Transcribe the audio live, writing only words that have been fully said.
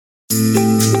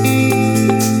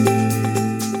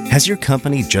Has your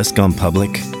company just gone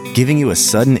public, giving you a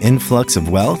sudden influx of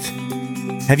wealth?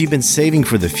 Have you been saving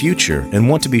for the future and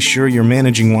want to be sure you're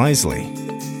managing wisely?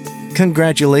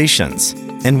 Congratulations,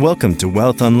 and welcome to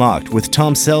Wealth Unlocked with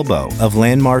Tom Selbo of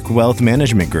Landmark Wealth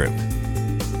Management Group.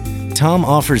 Tom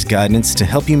offers guidance to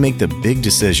help you make the big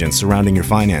decisions surrounding your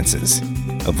finances,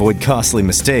 avoid costly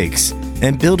mistakes,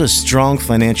 and build a strong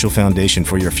financial foundation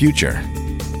for your future.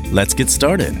 Let's get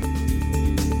started.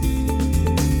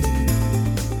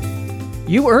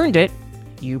 You earned it.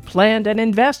 You planned and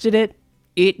invested it.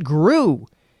 It grew.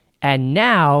 And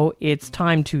now it's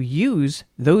time to use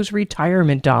those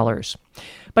retirement dollars.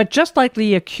 But just like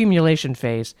the accumulation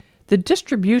phase, the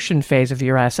distribution phase of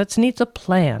your assets needs a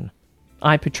plan.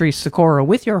 I'm Patrice Sikora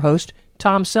with your host,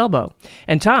 Tom Selbo.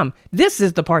 And Tom, this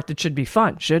is the part that should be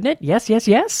fun, shouldn't it? Yes, yes,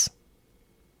 yes?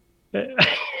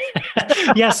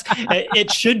 Yes,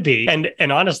 it should be.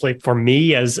 And honestly, for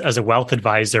me as a wealth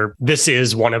advisor, this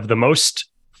is one of the most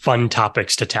fun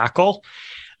topics to tackle.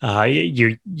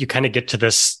 You kind of get to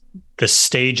this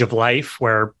stage of life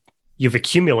where you've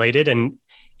accumulated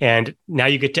and now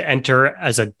you get to enter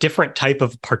as a different type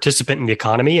of participant in the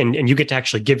economy, and you get to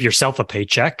actually give yourself a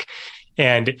paycheck.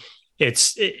 And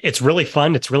it's really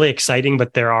fun. It's really exciting,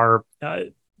 but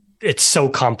it's so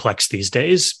complex these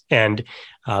days. And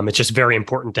it's just very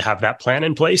important to have that plan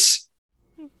in place.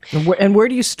 And where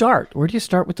do you start? Where do you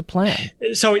start with the plan?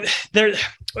 So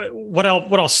what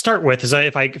I'll start with is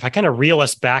if I kind of reel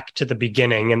us back to the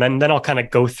beginning, and then I'll kind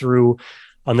of go through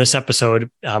on this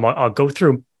episode. I'll go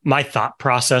through my thought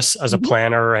process as a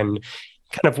planner and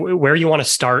kind of where you want to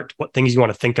start, what things you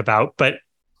want to think about. But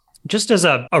just as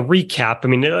a recap, I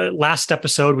mean, last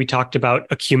episode we talked about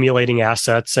accumulating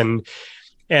assets, and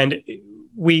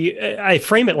I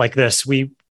frame it like this: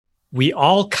 we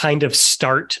all kind of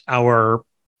start our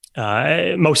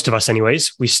most of us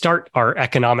anyways, we start our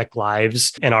economic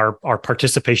lives and our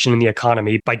participation in the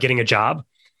economy by getting a job.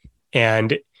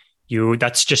 And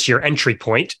that's just your entry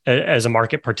point as a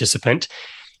market participant.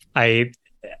 I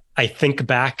think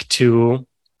back to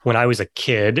when I was a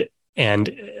kid, and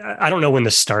I don't know when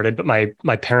this started, but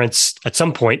my parents at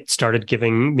some point started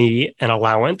giving me an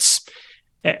allowance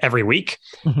every week.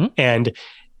 Mm-hmm. And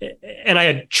I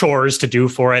had chores to do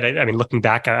for it. I mean, looking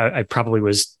back, I probably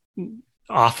was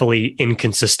awfully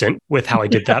inconsistent with how I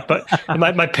did that, but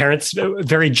my parents,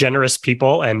 very generous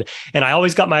people, and I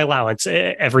always got my allowance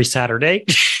every Saturday.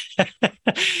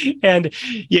 And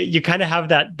you kind of have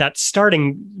that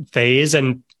starting phase,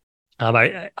 and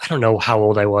I don't know how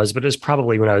old I was, but it was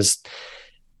probably when I was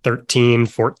 13,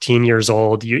 14 years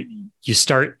old. You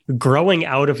start growing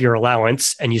out of your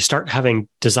allowance, and you start having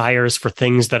desires for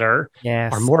things that are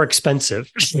more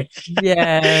expensive.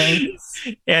 Yes.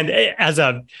 And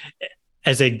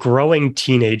as a growing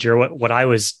teenager, what I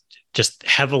was just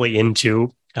heavily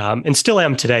into, and still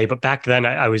am today, but back then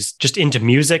I was just into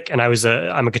music, and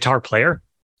I'm a guitar player.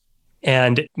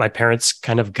 And my parents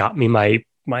kind of got me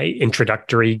my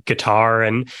introductory guitar,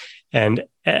 and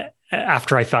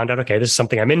after I found out, okay, this is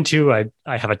something I'm into, I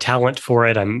have a talent for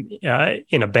it, I'm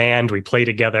in a band, we play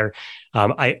together.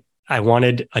 I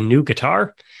wanted a new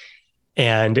guitar,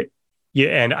 and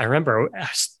I remember I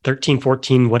was 13,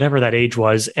 14, whatever that age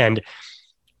was, and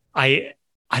I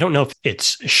don't know if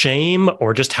it's shame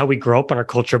or just how we grow up in our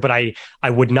culture, but I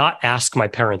would not ask my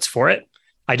parents for it.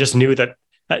 I just knew that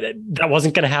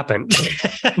wasn't going to happen.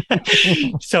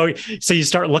 So you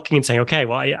start looking and saying, okay,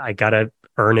 well, I got to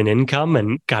earn an income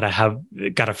and got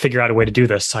to figure out a way to do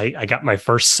this. I got my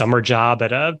first summer job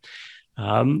at a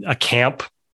camp.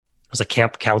 I was a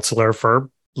camp counselor for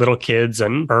little kids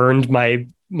and earned my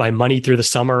money through the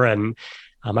summer. And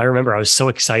I remember I was so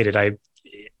excited.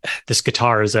 This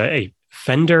guitar is a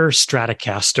Fender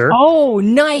Stratocaster. Oh,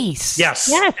 nice.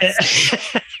 Yes.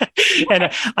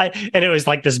 and it was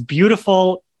like this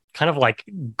beautiful kind of like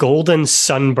golden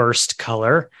sunburst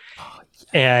color.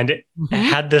 And it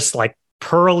had this like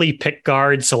pearly pick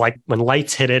guard. So like when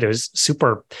lights hit it, it was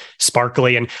super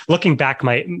sparkly. And looking back,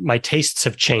 my tastes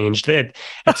have changed.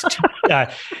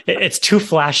 It's too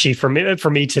flashy for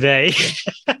me today.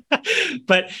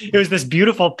 But it was this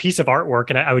beautiful piece of artwork,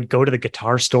 and I would go to the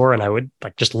guitar store and I would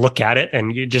like just look at it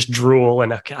and you just drool.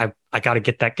 And okay, I got to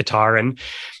get that guitar. And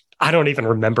I don't even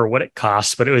remember what it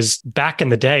cost, but it was back in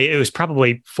the day. It was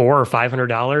probably $400 or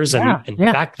 $500, and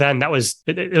back then it was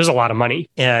a lot of money.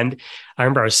 And I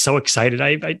remember I was so excited.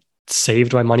 I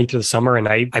saved my money through the summer, and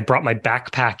I brought my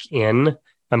backpack in.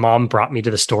 My mom brought me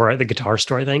to the guitar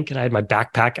store, I think, and I had my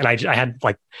backpack, and I had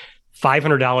like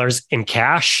 $500 in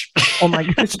cash. Oh my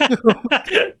goodness.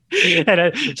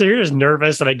 So you're just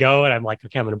nervous, and I go and I'm like,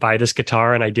 okay, I'm going to buy this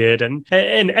guitar. And I did. And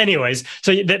anyways,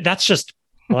 so that's just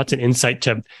Well, that's an insight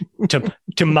to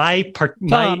my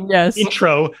Yes.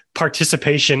 intro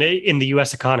participation in the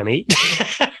U.S. economy.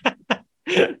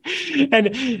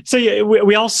 And so yeah,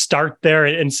 we all start there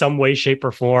in some way, shape,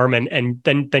 or form, and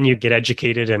then you get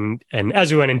educated, and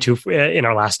as we went into in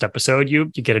our last episode, you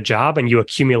get a job and you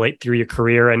accumulate through your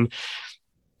career, and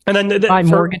then buy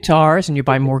more guitars, and you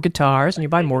buy more guitars, and you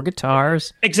buy more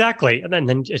guitars. Exactly, and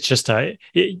then it's just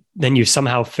then you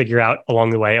somehow figure out along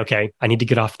the way, okay, I need to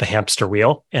get off the hamster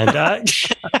wheel, and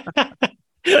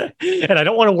and I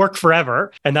don't want to work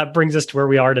forever. And that brings us to where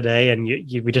we are today. And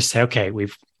we just say, okay,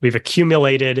 we've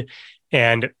accumulated,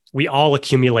 and we all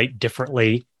accumulate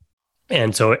differently.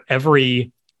 And so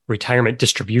every retirement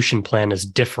distribution plan is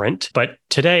different. But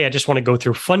today, I just want to go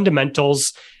through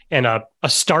fundamentals and a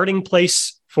starting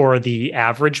place for the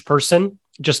average person,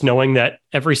 just knowing that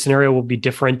every scenario will be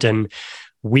different. And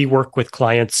we work with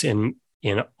clients in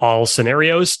all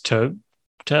scenarios to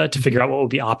figure out what will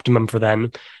be optimum for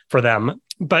them.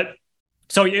 But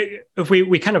so if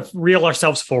we kind of reel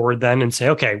ourselves forward then and say,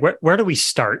 okay, where do we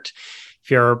start?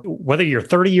 Whether you're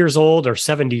 30 years old or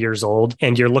 70 years old,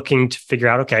 and you're looking to figure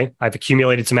out, okay, I've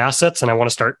accumulated some assets and I want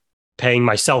to start paying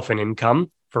myself an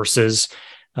income versus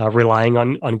relying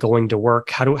on going to work.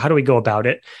 How do we go about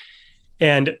it?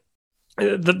 And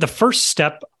the first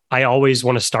step I always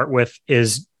want to start with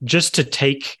is just to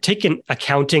take an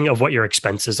accounting of what your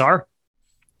expenses are.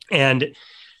 And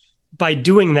by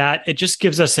doing that, it just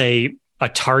gives us a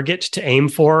target to aim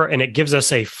for, and it gives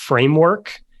us a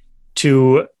framework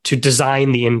to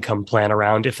design the income plan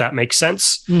around, if that makes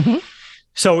sense. Mm-hmm.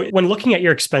 So when looking at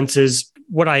your expenses,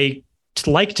 what I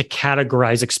like to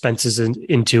categorize expenses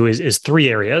into is three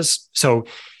areas. So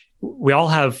we all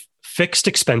have fixed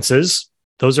expenses.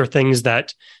 Those are things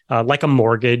that, like a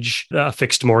mortgage, a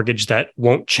fixed mortgage that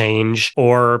won't change,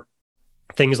 or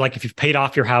things like if you've paid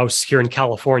off your house here in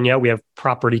California, we have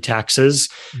property taxes,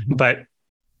 but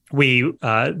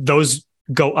those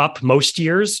go up most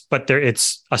years, but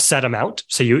it's a set amount.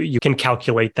 So you can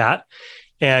calculate that.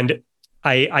 And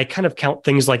I kind of count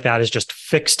things like that as just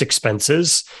fixed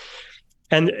expenses.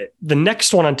 And the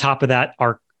next one on top of that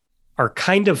are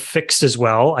kind of fixed as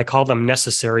well. I call them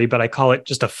necessary, but I call it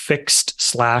just a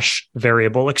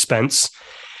fixed/variable expense.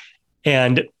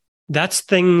 And that's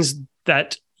things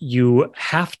that you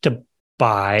have to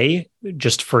buy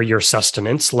just for your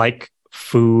sustenance, like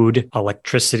food,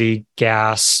 electricity,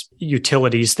 gas,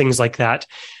 utilities, things like that.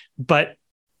 But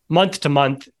month to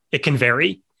month, it can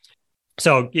vary.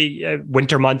 So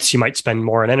winter months, you might spend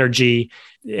more on energy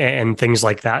and things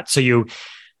like that. So there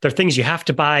are things you have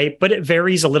to buy, but it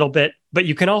varies a little bit. But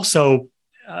you can also,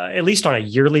 at least on a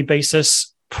yearly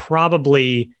basis,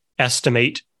 probably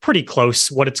estimate pretty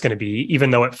close what it's going to be, even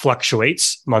though it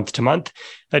fluctuates month to month.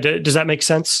 Does that make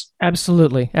sense?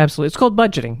 Absolutely. It's called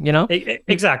budgeting,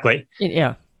 Exactly.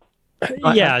 Yeah.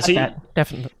 Yeah. So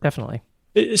definitely.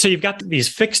 So you've got these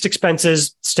fixed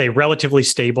expenses stay relatively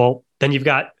stable. Then you've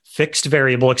got fixed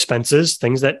variable expenses,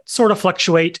 things that sort of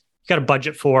fluctuate. You got a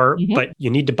budget for, but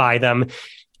you need to buy them.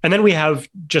 And then we have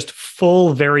just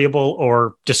full variable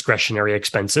or discretionary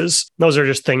expenses. Those are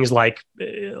just things like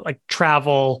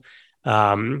travel,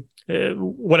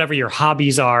 whatever your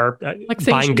hobbies are, like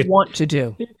things you want to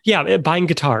do. Yeah, buying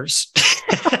guitars.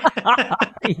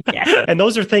 Yeah. And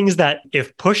those are things that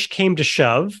if push came to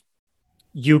shove,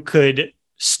 you could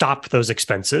stop those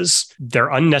expenses. They're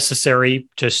unnecessary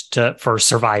just for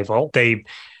survival.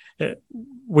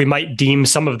 We might deem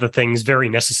some of the things very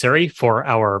necessary for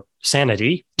our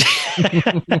sanity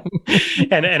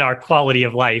and our quality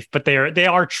of life, but they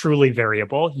are truly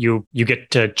variable. You get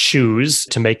to choose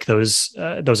to make those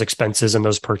expenses and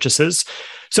those purchases.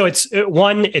 So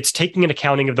it's taking an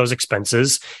accounting of those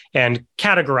expenses and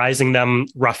categorizing them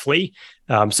roughly.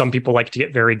 Some people like to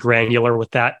get very granular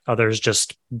with that. Others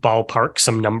just ballpark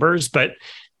some numbers, but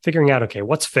figuring out, okay,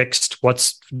 what's fixed,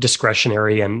 what's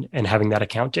discretionary, and having that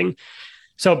accounting.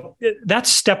 So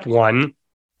that's step one.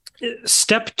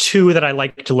 Step two that I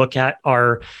like to look at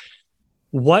are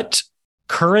what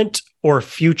current or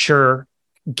future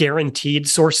guaranteed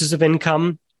sources of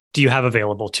income do you have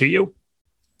available to you?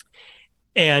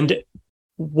 And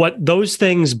what those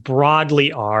things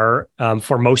broadly are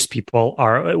for most people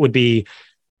would be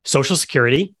Social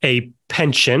Security, a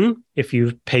pension, if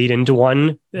you've paid into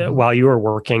one while you were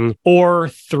working, or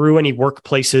through any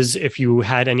workplaces, if you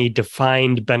had any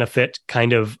defined benefit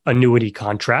kind of annuity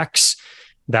contracts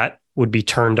that would be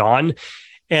turned on.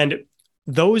 And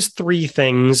those three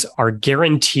things are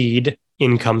guaranteed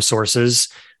income sources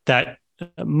that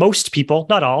most people,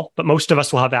 not all, but most of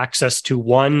us will have access to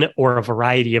one or a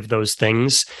variety of those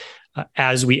things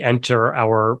as we enter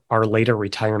our later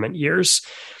retirement years.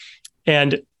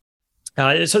 And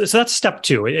so that's step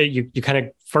two. You kind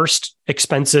of first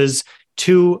expenses.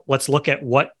 Two, let's look at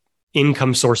what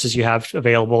income sources you have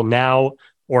available now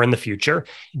or in the future,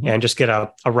 and just get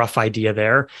a rough idea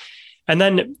there. And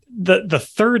then the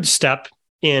third step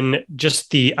in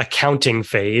just the accounting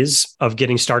phase of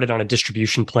getting started on a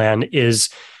distribution plan is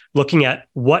looking at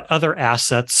what other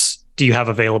assets do you have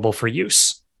available for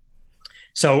use.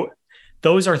 So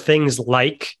those are things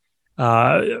like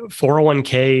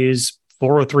 401ks,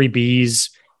 403bs,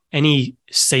 any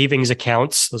savings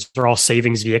accounts. Those are all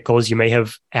savings vehicles you may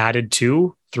have added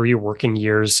to through your working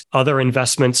years. Other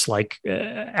investments like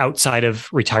outside of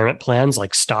retirement plans,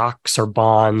 like stocks or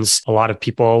bonds. A lot of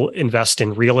people invest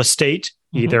in real estate,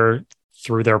 either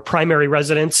through their primary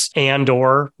residence and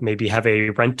or maybe have a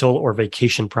rental or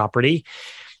vacation property.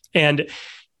 And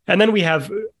then we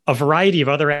have a variety of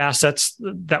other assets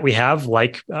that we have,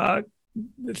 like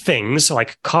things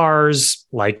like cars,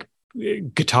 like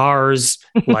guitars,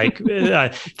 like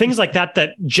things like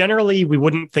that generally we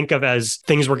wouldn't think of as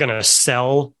things we're going to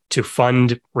sell to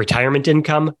fund retirement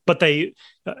income, but they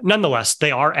nonetheless,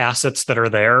 they are assets that are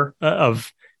there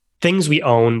of things we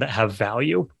own that have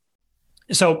value.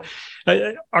 So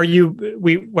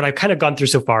what I've kind of gone through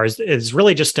so far is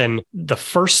really just in the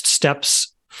first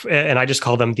steps, and I just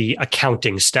call them the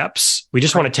accounting steps. We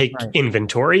just want to take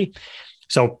inventory.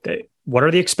 So what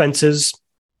are the expenses?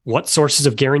 What sources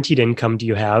of guaranteed income do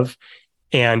you have?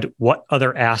 And what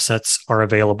other assets are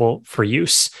available for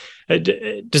use?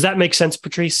 Does that make sense,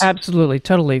 Patrice? Absolutely,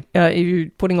 totally. You're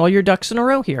putting all your ducks in a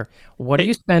row here. What are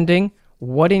you spending?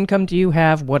 What income do you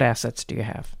have? What assets do you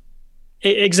have?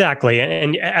 Exactly.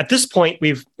 And at this point,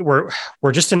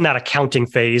 we're just in that accounting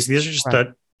phase. These are just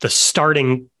the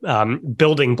starting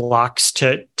building blocks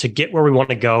to get where we want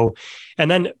to go. And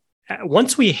then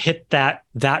once we hit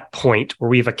that point where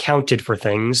we've accounted for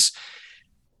things,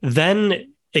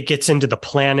 then it gets into the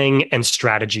planning and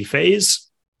strategy phase.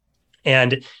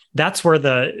 And that's where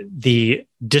the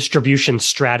distribution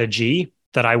strategy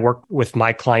that I work with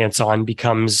my clients on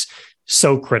becomes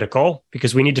so critical,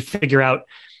 because we need to figure out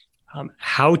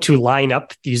how to line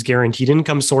up these guaranteed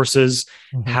income sources,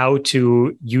 how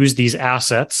to use these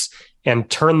assets and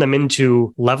turn them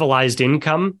into levelized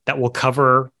income that will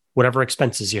cover whatever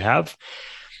expenses you have.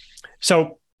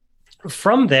 So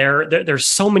from there's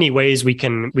so many ways we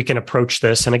can approach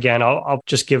this. And again, I'll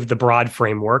just give the broad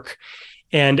framework.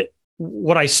 And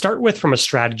what I start with from a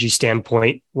strategy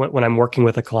standpoint when I'm working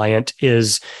with a client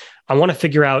is I want to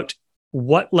figure out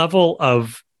what level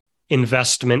of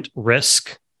investment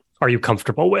risk are you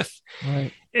comfortable with?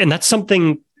 Right. And that's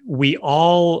something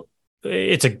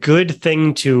it's a good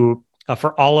thing to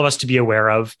for all of us to be aware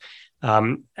of.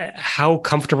 How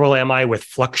comfortable am I with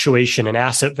fluctuation in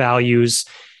asset values?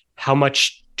 How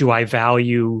much do I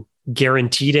value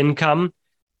guaranteed income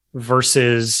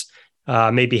versus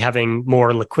maybe having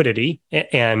more liquidity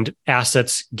and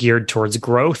assets geared towards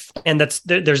growth? And there's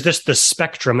the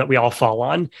spectrum that we all fall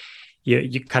on.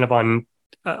 You kind of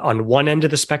on one end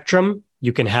of the spectrum,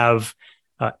 you can have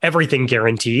everything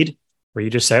guaranteed, where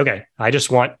you just say, okay, I just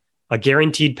want a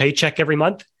guaranteed paycheck every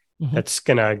month. That's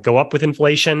going to go up with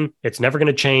inflation. It's never going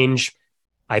to change.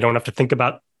 I don't have to think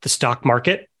about the stock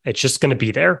market. It's just going to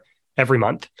be there every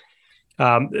month.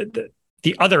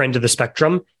 The other end of the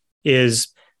spectrum is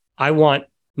I want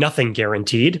nothing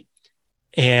guaranteed,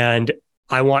 and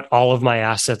I want all of my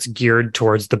assets geared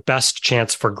towards the best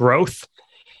chance for growth.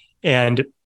 And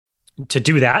to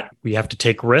do that, we have to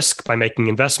take risk by making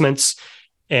investments,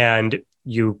 and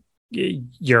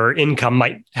your income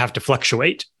might have to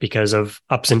fluctuate because of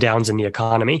ups and downs in the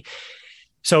economy.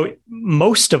 So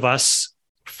most of us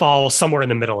fall somewhere in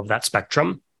the middle of that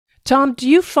spectrum. Tom, do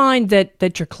you find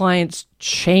that your clients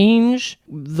change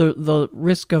the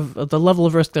risk of the level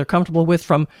of risk they're comfortable with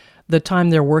from the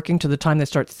time they're working to the time they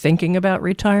start thinking about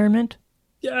retirement?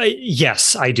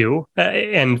 Yes, I do.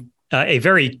 And a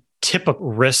very typical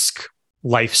risk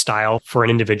lifestyle for an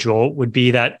individual would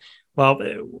be that, well,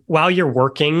 while you're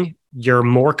working, you're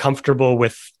more comfortable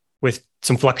with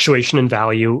some fluctuation in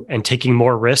value and taking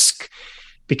more risk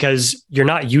because you're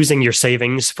not using your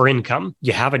savings for income.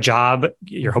 You have a job,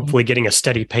 you're hopefully getting a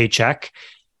steady paycheck.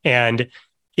 And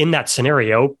in that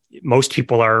scenario, most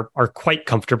people are quite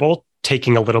comfortable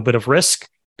taking a little bit of risk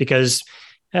because,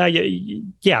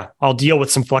 I'll deal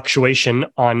with some fluctuation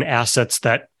on assets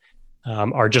that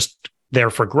are just there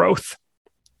for growth.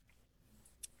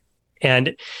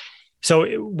 And so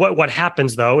what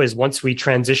happens, though, is once we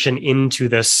transition into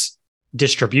this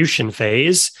distribution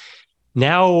phase,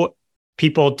 now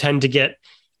people tend to get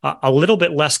a little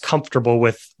bit less comfortable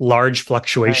with large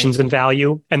fluctuations in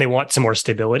value, and they want some more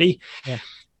stability. Yeah.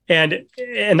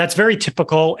 And that's very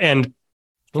typical. And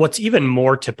what's even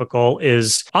more typical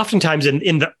is oftentimes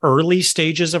in the early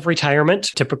stages of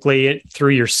retirement, typically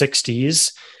through your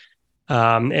 60s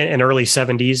and early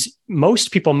 70s,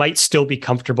 most people might still be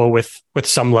comfortable with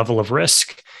some level of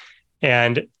risk.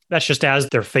 And that's just as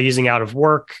they're phasing out of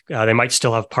work. They might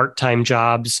still have part-time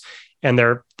jobs, and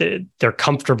they're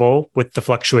comfortable with the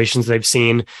fluctuations they've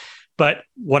seen. But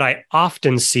what I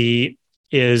often see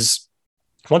is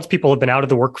once people have been out of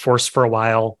the workforce for a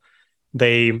while,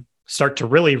 they start to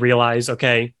really realize,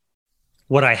 okay,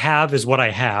 what I have is what I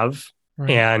have, right,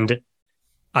 and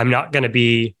I'm not going to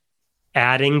be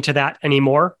adding to that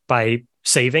anymore by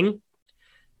saving.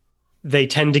 They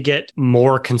tend to get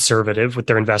more conservative with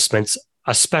their investments,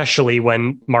 especially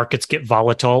when markets get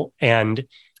volatile and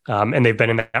they've been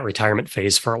in that retirement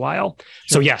phase for a while.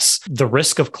 Sure. So yes, the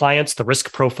risk of clients, the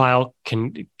risk profile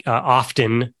can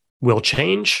often will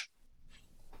change.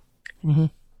 Mm-hmm.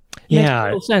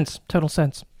 Yeah, total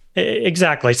sense.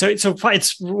 Exactly. So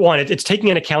it's taking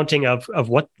an accounting of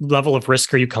what level of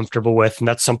risk are you comfortable with, and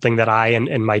that's something that I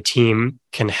and my team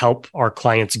can help our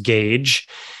clients gauge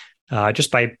just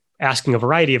by asking a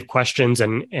variety of questions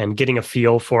and getting a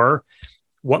feel for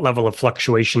what level of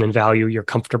fluctuation and value you're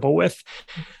comfortable with.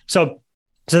 So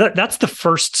that's the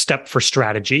first step for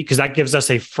strategy, because that gives us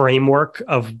a framework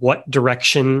of what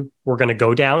direction we're going to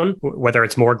go down, whether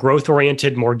it's more growth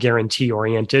oriented, more guarantee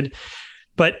oriented.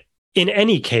 But in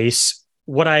any case,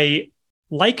 what I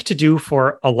like to do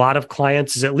for a lot of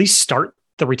clients is at least start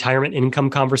the retirement income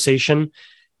conversation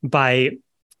by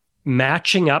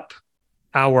matching up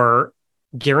our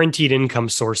guaranteed income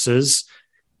sources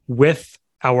with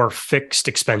our fixed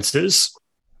expenses.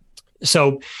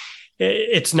 So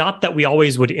it's not that we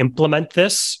always would implement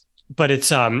this, but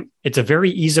it's a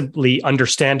very easily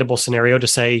understandable scenario to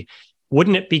say,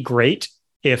 wouldn't it be great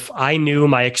if I knew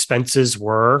my expenses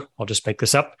were, I'll just make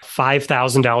this up,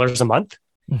 $5,000 a month,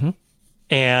 mm-hmm,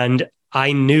 and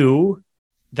I knew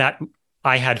that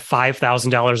I had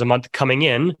 $5,000 a month coming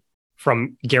in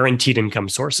from guaranteed income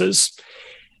sources.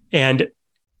 And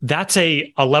that's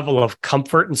a level of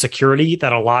comfort and security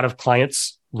that a lot of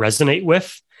clients resonate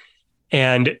with.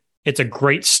 And it's a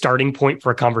great starting point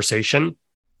for a conversation.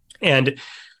 And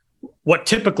what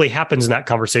typically happens in that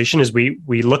conversation is we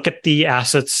look at the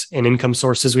assets and income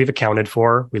sources we've accounted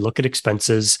for. We look at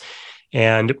expenses.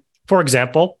 And for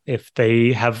example, if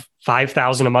they have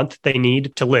 $5,000 a month they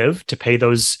need to live to pay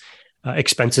those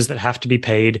expenses that have to be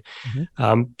paid,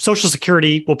 mm-hmm, Social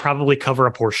Security will probably cover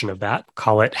a portion of that,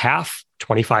 call it half,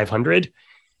 $2,500.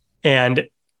 And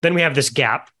then we have this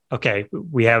gap. Okay,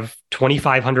 we have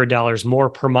 $2,500 more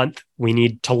per month we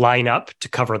need to line up to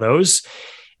cover those.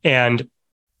 And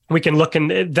we can look,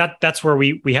 and that's where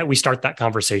we start that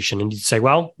conversation. And you'd say,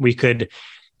 well, we could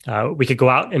go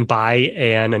out and buy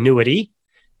an annuity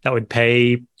that would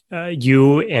pay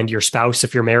you and your spouse,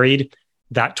 if you're married,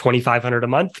 that $2,500 a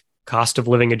month, cost of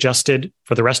living adjusted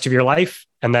for the rest of your life.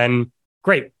 And then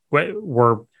great,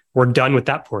 we're done with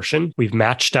that portion. We've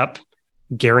matched up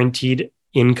guaranteed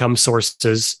income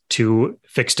sources to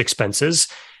fixed expenses.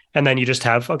 And then you just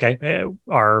have, okay,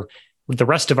 the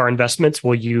rest of our investments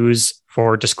we'll use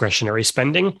for discretionary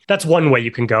spending. That's one way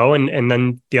you can go. And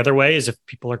then the other way is if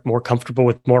people are more comfortable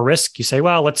with more risk, you say,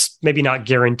 well, let's maybe not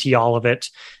guarantee all of it,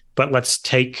 but let's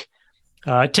take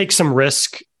some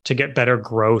risk to get better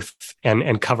growth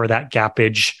and cover that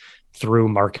gappage through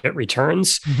market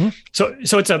returns. Mm-hmm.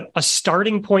 So it's a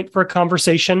starting point for a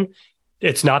conversation.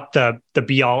 It's not the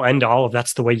be all end all of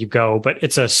that's the way you go, but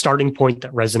it's a starting point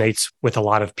that resonates with a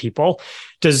lot of people.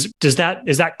 Is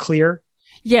that clear?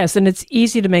 Yes, and it's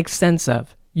easy to make sense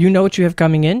of. You know what you have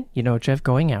coming in, you know what you have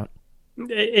going out.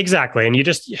 Exactly. And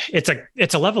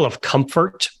it's a level of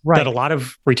comfort, right, that a lot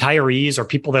of retirees or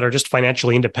people that are just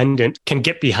financially independent can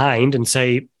get behind and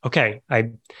say, okay,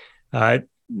 I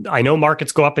know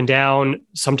markets go up and down.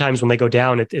 Sometimes when they go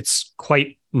down, it's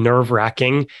quite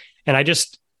nerve-wracking. And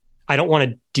I don't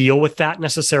want to deal with that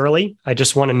necessarily. I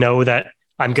just want to know that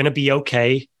I'm going to be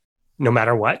okay no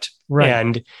matter what. Right.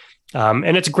 And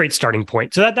it's a great starting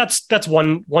point. So that's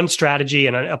one strategy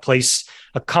and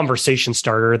a conversation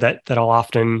starter that I'll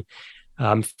often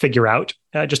figure out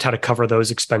just how to cover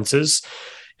those expenses.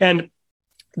 And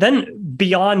then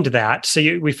beyond that, so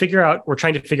we're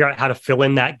trying to figure out how to fill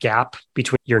in that gap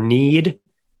between your need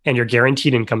and your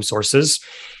guaranteed income sources.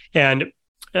 And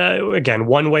again,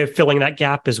 one way of filling that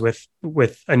gap is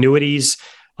with annuities.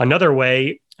 Another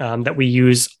way that we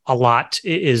use a lot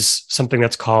is something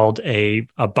that's called a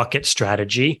bucket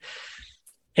strategy.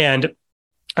 And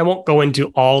I won't go into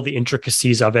all the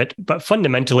intricacies of it, but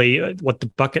fundamentally what the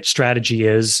bucket strategy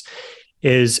is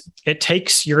is it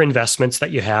takes your investments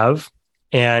that you have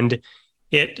and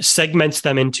it segments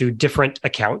them into different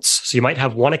accounts. So you might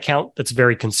have one account that's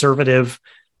very conservative,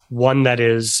 one that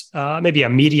is maybe a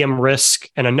medium risk,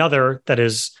 and another that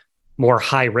is more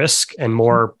high risk and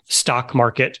more stock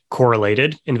market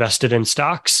correlated, invested in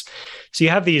stocks. So you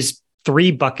have these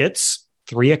three buckets,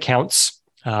 three accounts.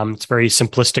 It's a very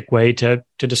simplistic way to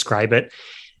describe it.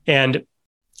 And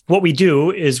what we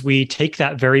do is we take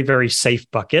that very, very safe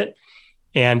bucket,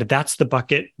 and that's the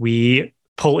bucket we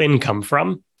pull income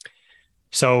from.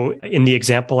 So in the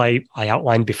example I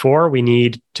outlined before, we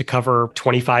need to cover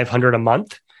 $2,500 a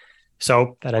month.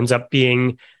 So that ends up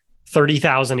being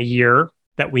 $30,000 a year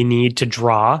that we need to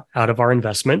draw out of our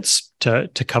investments to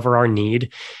cover our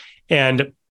need.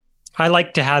 And I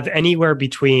like to have anywhere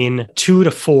between 2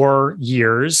 to 4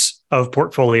 years of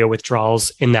portfolio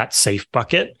withdrawals in that safe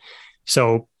bucket.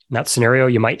 So in that scenario,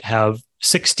 you might have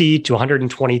 60 to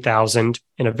 120,000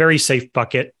 in a very safe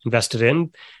bucket invested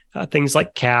in things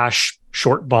like cash,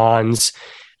 short bonds,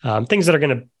 things that are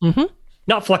going to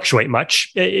not fluctuate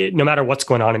much. No matter what's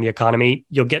going on in the economy,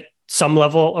 you'll get some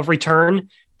level of return.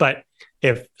 But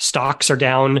if stocks are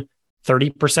down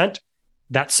 30%,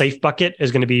 that safe bucket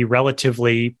is going to be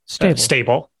relatively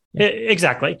stable. Yeah.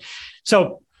 Exactly.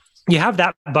 So you have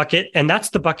that bucket, and that's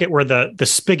the bucket where the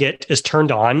spigot is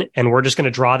turned on, and we're just going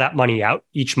to draw that money out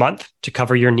each month to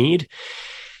cover your need.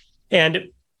 And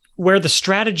where the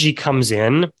strategy comes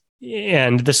in,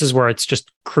 and this is where it's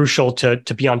just crucial to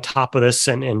be on top of this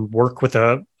and work with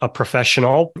a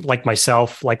professional like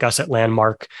myself, like us at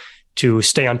Landmark, to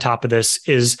stay on top of this,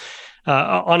 is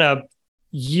on a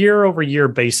year-over-year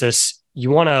basis, you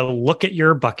want to look at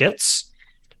your buckets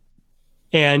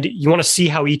and you want to see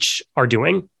how each are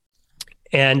doing.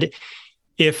 And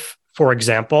if, for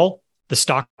example, the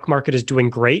stock market is doing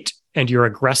great and your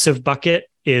aggressive bucket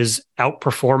is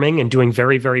outperforming and doing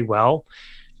very, very well,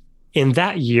 in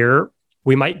that year,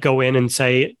 we might go in and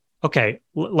say, okay,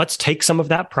 let's take some of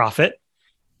that profit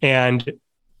and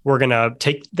we're going to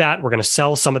take that, we're going to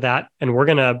sell some of that, and we're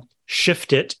going to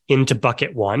shift it into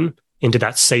bucket one, into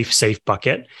that safe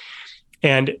bucket.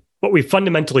 And what we've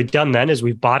fundamentally done then is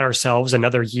we've bought ourselves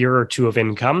another year or two of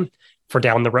income for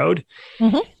down the road.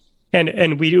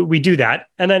 And we do that.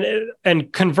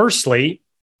 And conversely,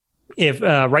 if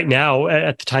right now,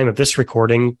 at the time of this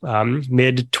recording,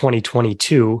 mid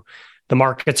 2022, the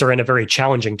markets are in a very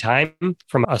challenging time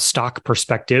from a stock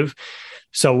perspective.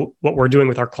 So what we're doing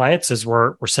with our clients is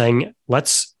we're saying,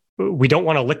 we don't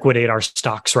want to liquidate our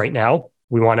stocks right now.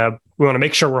 We want to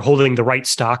make sure we're holding the right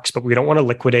stocks, but we don't want to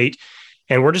liquidate.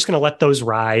 And we're just going to let those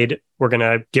ride. We're going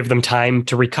to give them time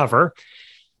to recover.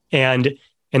 And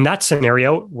in that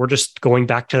scenario, we're just going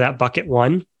back to that bucket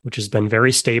one, which has been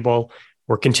very stable.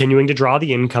 We're continuing to draw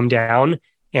the income down,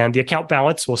 and the account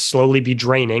balance will slowly be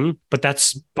draining, but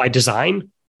that's by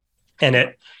design. And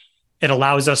it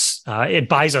allows us, it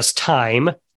buys us time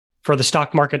for the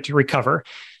stock market to recover.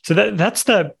 So that's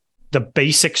the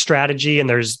basic strategy, and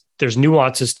there's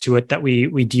nuances to it that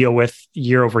we deal with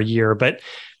year over year. But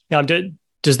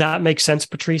does that make sense,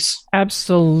 Patrice?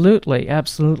 Absolutely.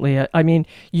 I mean,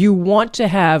 you want to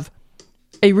have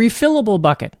a refillable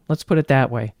bucket. Let's put it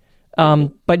that way.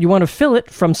 But you want to fill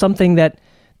it from something that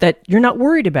you're not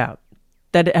worried about.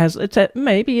 That it has,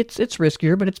 maybe it's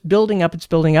riskier, but it's building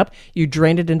up. You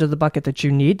drain it into the bucket that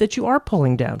you need, that you are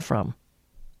pulling down from.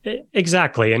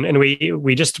 Exactly, and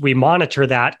we monitor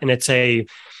that, and it's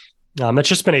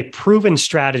just been a proven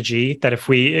strategy that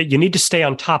you need to stay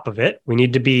on top of it. We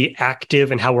need to be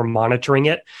active in how we're monitoring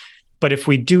it. But if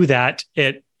we do that,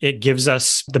 it gives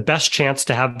us the best chance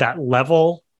to have that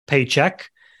level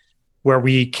paycheck where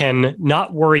we can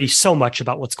not worry so much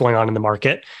about what's going on in the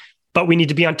market, but we need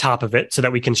to be on top of it so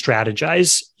that we can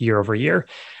strategize year over year.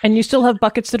 And you still have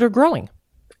buckets that are growing.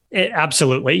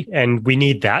 Absolutely. And we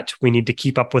need that. We need to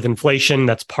keep up with inflation.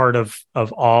 That's part of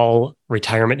all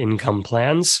retirement income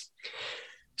plans.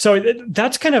 So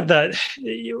that's kind of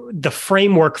the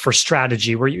framework for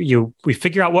strategy, where we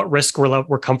figure out what risk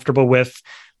we're comfortable with.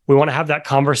 We want to have that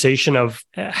conversation of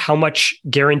how much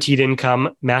guaranteed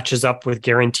income matches up with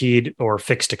guaranteed or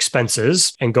fixed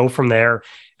expenses, and go from there.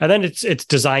 And then it's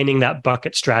designing that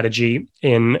bucket strategy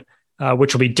in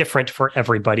which will be different for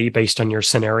everybody based on your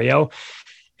scenario.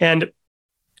 And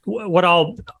what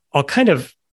I'll kind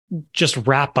of just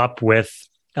wrap up with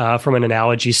from an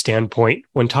analogy standpoint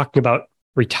when talking about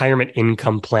retirement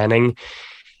income planning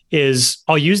is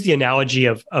I'll use the analogy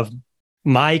of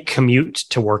my commute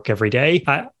to work every day.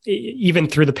 Even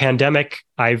through the pandemic,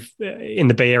 in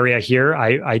the Bay Area here,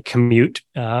 I commute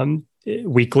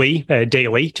weekly,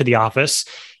 daily to the office.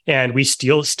 and we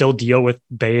still deal with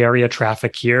Bay Area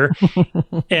traffic here.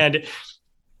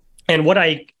 And what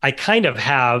I kind of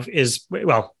have is,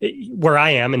 well, where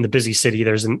I am in the busy city,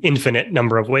 there's an infinite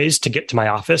number of ways to get to my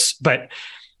office, but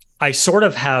I sort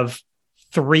of have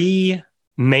 3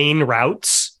 main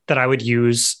routes that I would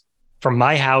use from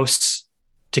my house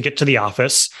to get to the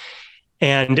office.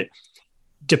 And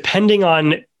depending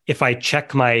on if I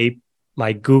check my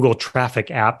Google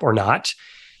traffic app or not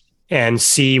and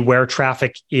see where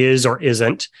traffic is or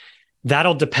isn't,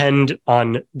 that'll depend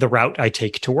on the route I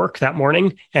take to work that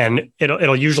morning. And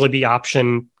it'll usually be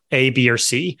option A, B, or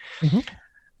C. Mm-hmm.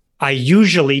 I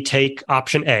usually take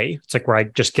option A. It's like where I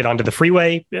just get onto the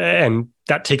freeway and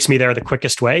that takes me there the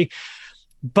quickest way.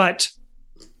 But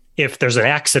if there's an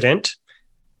accident,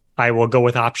 I will go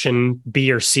with option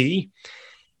B or C.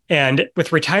 And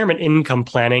with retirement income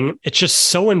planning, it's just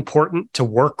so important to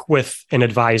work with an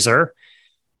advisor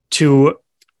to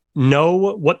know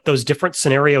what those different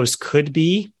scenarios could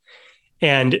be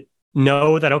and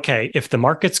know that, okay, if the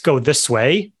markets go this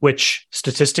way, which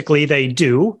statistically they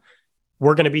do,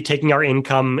 we're going to be taking our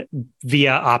income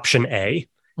via option A.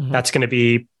 Mm-hmm. That's going to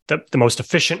be the most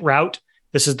efficient route.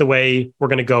 This is the way we're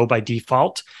going to go by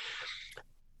default.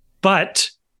 But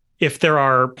if there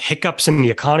are hiccups in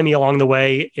the economy along the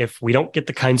way, if we don't get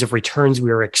the kinds of returns we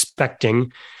were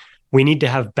expecting, we need to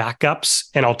have backups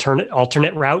and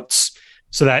alternate routes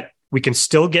so that we can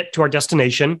still get to our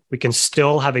destination. We can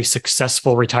still have a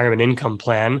successful retirement income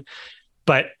plan,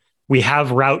 but we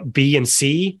have route B and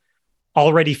C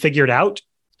already figured out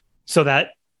so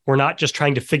that we're not just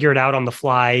trying to figure it out on the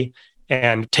fly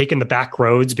and taking the back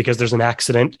roads because there's an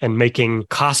accident and making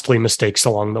costly mistakes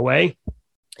along the way.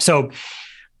 So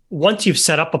once you've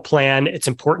set up a plan, it's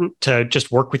important to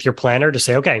just work with your planner to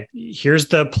say, okay, here's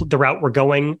the route we're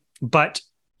going, but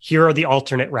here are the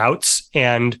alternate routes.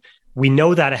 And we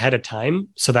know that ahead of time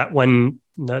so that when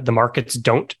the markets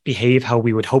don't behave how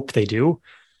we would hope they do,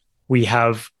 we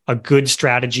have a good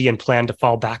strategy and plan to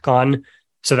fall back on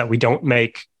so that we don't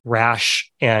make rash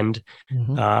and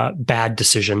bad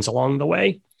decisions along the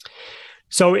way.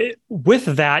 So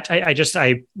with that,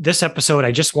 this episode,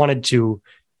 I just wanted to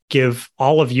give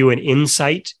all of you an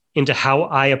insight into how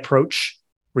I approach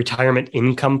retirement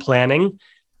income planning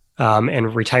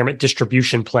and retirement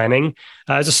distribution planning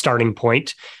as a starting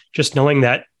point, just knowing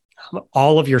that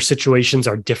all of your situations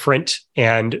are different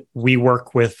and we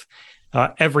work with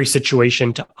every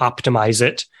situation to optimize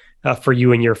it for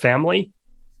you and your family.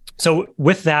 So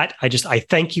with that, I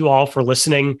thank you all for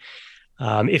listening.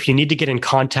 If you need to get in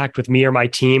contact with me or my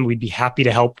team, we'd be happy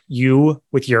to help you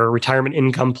with your retirement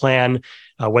income plan,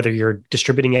 whether you're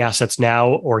distributing assets now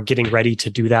or getting ready to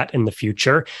do that in the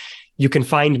future. You can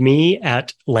find me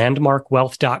at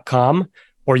landmarkwealth.com,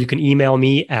 or you can email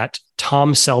me at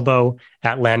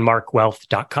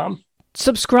tomselbo@landmarkwealth.com.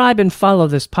 Subscribe and follow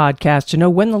this podcast to know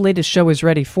when the latest show is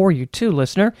ready for you too,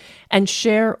 listener, and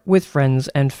share with friends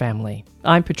and family.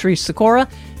 I'm Patrice Sikora,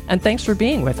 and thanks for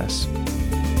being with us.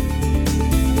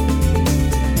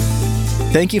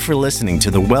 Thank you for listening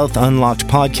to the Wealth Unlocked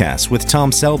podcast with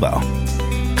Tom Selbo.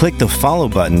 Click the follow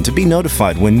button to be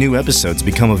notified when new episodes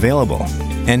become available.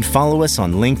 And follow us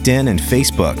on LinkedIn and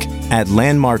Facebook at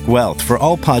Landmark Wealth for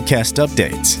all podcast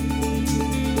updates.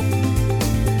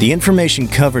 The information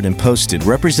covered and posted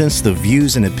represents the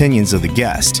views and opinions of the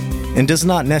guest and does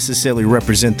not necessarily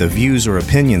represent the views or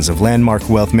opinions of Landmark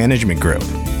Wealth Management Group.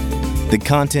 The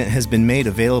content has been made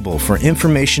available for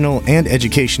informational and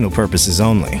educational purposes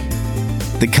only.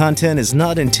 The content is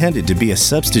not intended to be a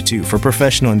substitute for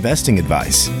professional investing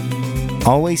advice.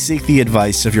 Always seek the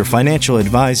advice of your financial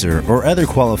advisor or other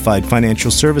qualified financial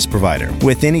service provider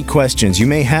with any questions you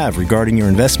may have regarding your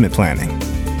investment planning.